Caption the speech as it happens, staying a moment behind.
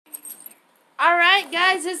Alright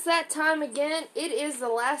guys, it's that time again. It is The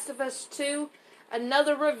Last of Us 2.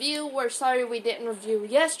 Another review. We're sorry we didn't review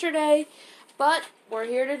yesterday, but we're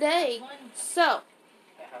here today. So,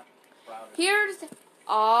 here's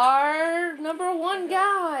our number one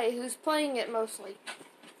guy who's playing it mostly.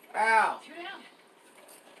 Ow!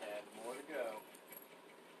 And more to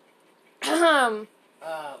go.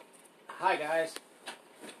 Hi guys.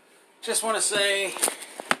 Just want to say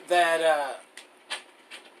that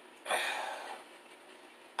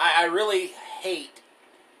I really hate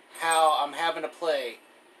how I'm having to play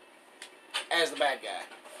as the bad guy.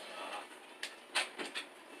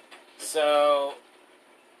 So,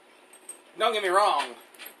 don't get me wrong.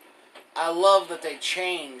 I love that they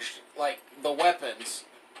changed, like, the weapons.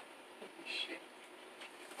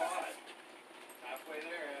 Halfway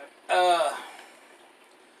there,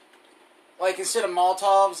 Like, instead of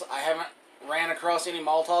Molotovs, I haven't ran across any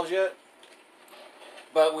Molotovs yet.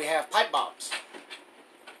 But we have pipe bombs.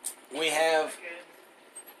 We have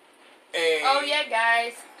a... Oh yeah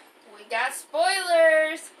guys, we got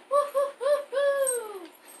spoilers! Woo-hoo-hoo-hoo!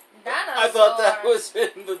 Dinosaur! I thought that was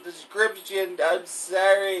in the description. I'm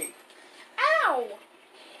sorry. Ow!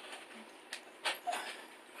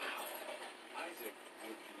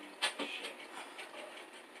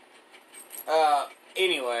 Isaac.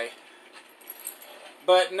 Anyway.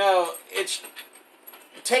 But no, it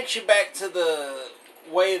takes you back to the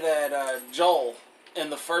way that Joel in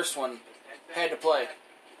the first one had to play.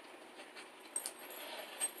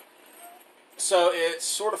 So it's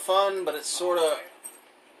sort of fun, but it's sort of...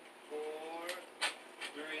 4,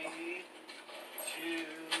 3, 2.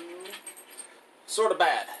 sort of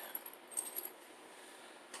bad.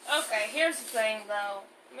 Okay, here's the thing though.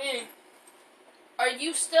 Are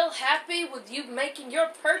you still happy with you making your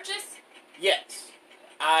purchase? Yes.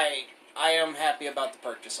 I am happy about the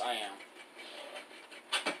purchase. I am.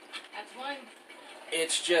 That's one.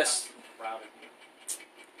 It's just... Proud of you.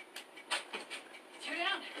 Two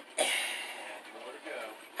down. More to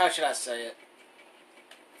go. how should I say it?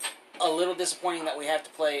 A little disappointing that we have to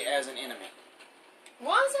play as an enemy.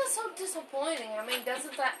 Why is that so disappointing? I mean,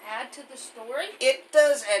 doesn't that add to the story? It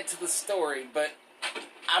does add to the story, but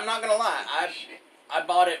I'm not gonna lie. I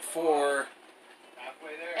bought it for...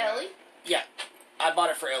 Halfway there. Ellie? Yeah, I bought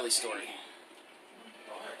it for Ellie's story.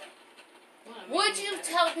 Would you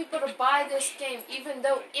tell people to buy this game even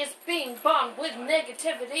though it's being bombed with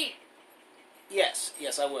negativity? Yes,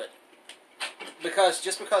 I would. Because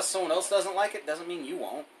just because someone else doesn't like it doesn't mean you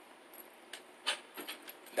won't.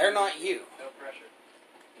 They're not you. No pressure.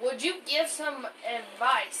 Would you give some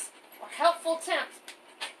advice or helpful tips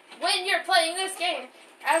when you're playing this game,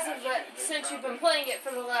 since you've been playing it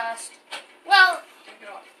for the last,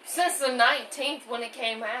 since the 19th when it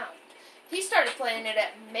came out? He started playing it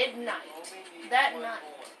at midnight that night.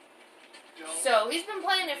 So he's been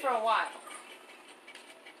playing it for a while.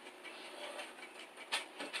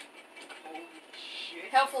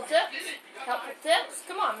 Helpful tips? Helpful tips?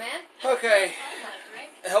 Come on, man. Okay,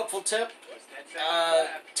 helpful tip.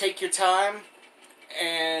 Take your time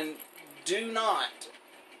and do not,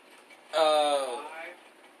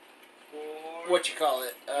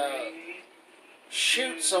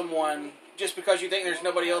 shoot someone just because you think there's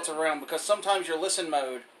nobody else around, because sometimes your listen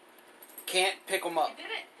mode can't pick them up.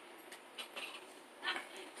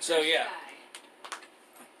 So yeah.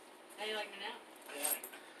 How do you like me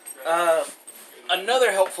now?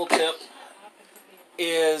 Another helpful tip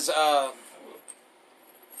is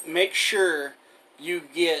make sure you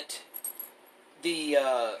get the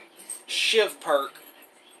Shiv perk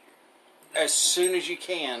as soon as you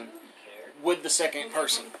can with the second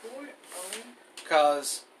person,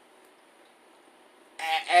 because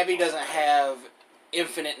Abby doesn't have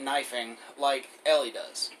infinite knifing like Ellie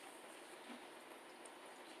does.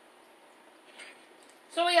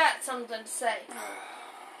 So we got something to say.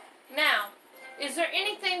 Now, is there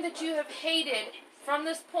anything that you have hated from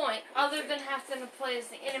this point other than having to play as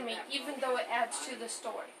the enemy, even though it adds to the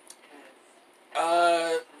story?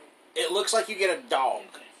 It looks like you get a dog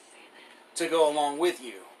to go along with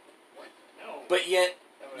you, but yet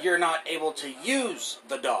you're not able to use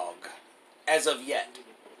the dog as of yet.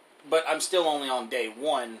 But I'm still only on day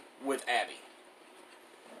 1 with Abby.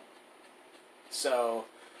 So,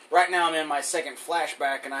 right now I'm in my second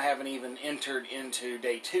flashback and I haven't even entered into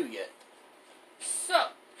day 2 yet. So,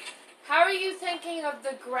 how are you thinking of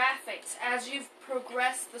the graphics as you've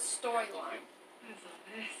progressed the storyline?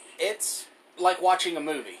 It's like watching a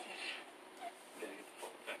movie.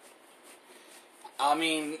 I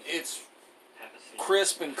mean, it's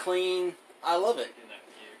crisp and clean. I love it.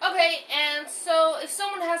 Okay, and so if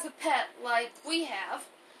someone has a pet like we have,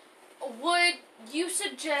 would you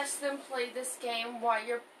suggest them play this game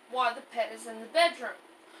while the pet is in the bedroom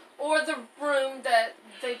or the room that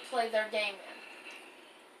they play their game in?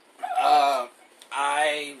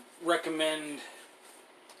 I recommend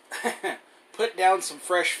put down some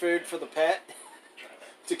fresh food for the pet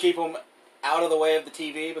to keep them out of the way of the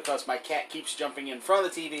TV, because my cat keeps jumping in front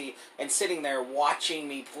of the TV and sitting there watching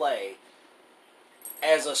me play,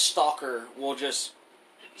 as a stalker will just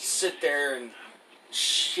sit there and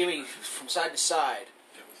shimmy from side to side.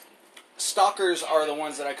 Stalkers are the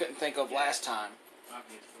ones that I couldn't think of last time.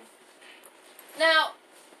 Now,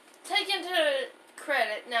 take into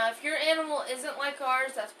credit. Now, if your animal isn't like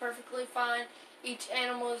ours, that's perfectly fine. Each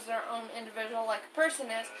animal is their own individual, like a person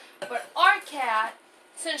is. But our cat,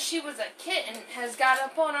 since she was a kitten, has got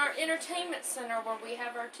up on our entertainment center where we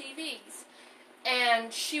have our TVs.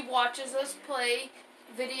 And she watches us play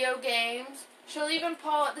video games. She'll even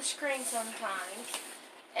paw at the screen sometimes.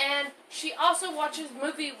 And she also watches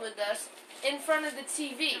movies with us in front of the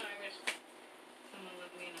TV.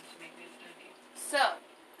 So,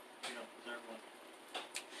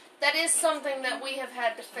 that is something that we have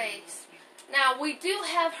had to face. Now, we do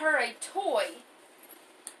have her a toy.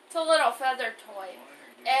 It's a little feather toy.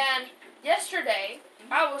 And yesterday,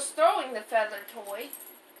 I was throwing the feather toy,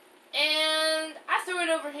 and I threw it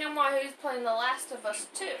over him while he was playing The Last of Us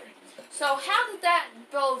 2. So how did that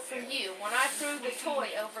go for you when I threw the toy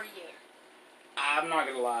over you? I'm not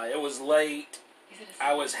going to lie. It was late.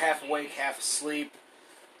 I was half awake, half asleep.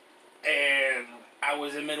 And I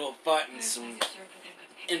was in the middle of fighting some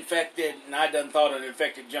infected, and I done thought an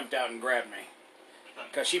infected jumped out and grabbed me.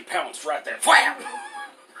 Because she pounced right there. Wham!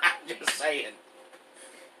 I'm just saying.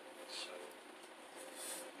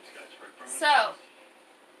 So,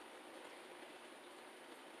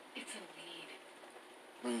 it's a lead.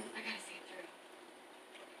 I gotta see it through.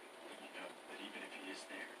 But even if he is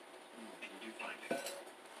there, and you do find it.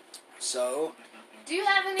 So, do you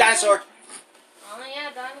have any... dinosaur! Oh yeah,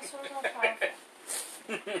 dinosaurs are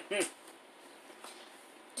powerful.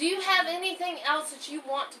 Do you have anything else that you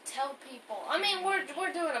want to tell people? I mean, we're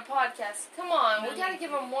doing a podcast. Come on, we gotta give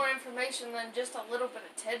them more information than just a little bit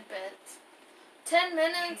of tidbits. 10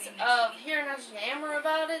 minutes of hearing us yammer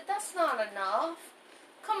about it, that's not enough.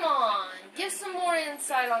 Come on, give some more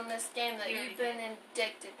insight on this game that you've been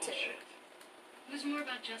addicted to. It was more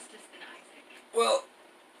about justice than Isaac. Well,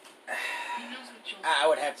 He knows what Joel I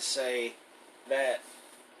would have to say that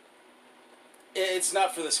it's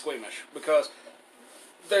not for the squeamish, because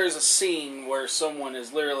there's a scene where someone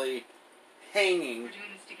is literally hanging We're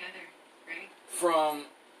doing this together, right? from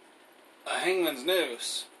a hangman's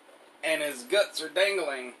noose, and his guts are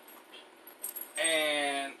dangling,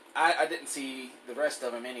 and I didn't see the rest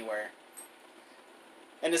of him anywhere.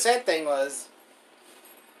 And the sad thing was,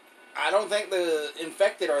 I don't think the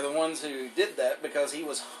infected are the ones who did that, because he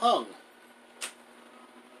was hung.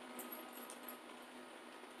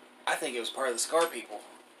 I think it was part of the Scar people.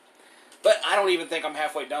 But I don't even think I'm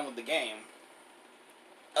halfway done with the game.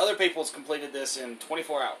 Other people's completed this in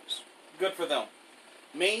 24 hours. Good for them.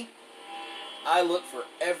 Me, I look for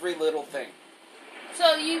every little thing.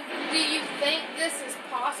 So do you think this is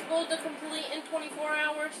possible to complete in 24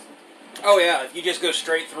 hours? Oh yeah, if you just go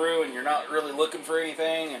straight through and you're not really looking for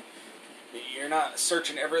anything, and you're not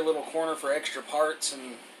searching every little corner for extra parts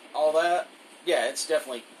and all that, yeah, it's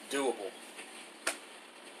definitely doable.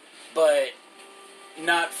 But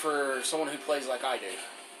not for someone who plays like I do.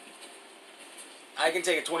 I can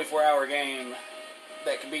take a 24-hour game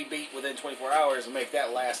that can be beat within 24 hours and make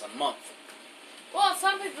that last a month. Well,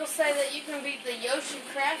 some people say that you can beat the Yoshi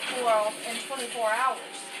Craft World in 24 hours.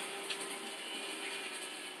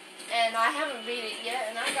 And I haven't beat it yet,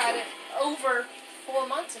 and I got it over 4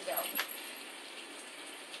 months ago.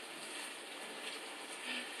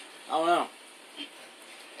 I don't know.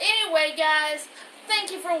 Anyway, guys,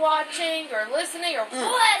 thank you for watching or listening or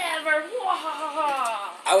whatever.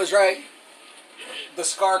 I was right. The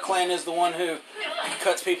Scar Clan is the one who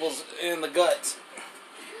cuts people in the guts.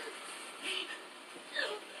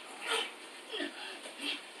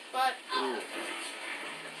 But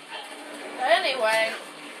anyway,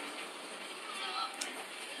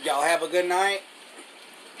 y'all have a good night.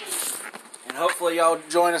 And hopefully y'all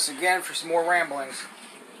join us again for some more ramblings.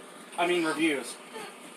 I mean reviews.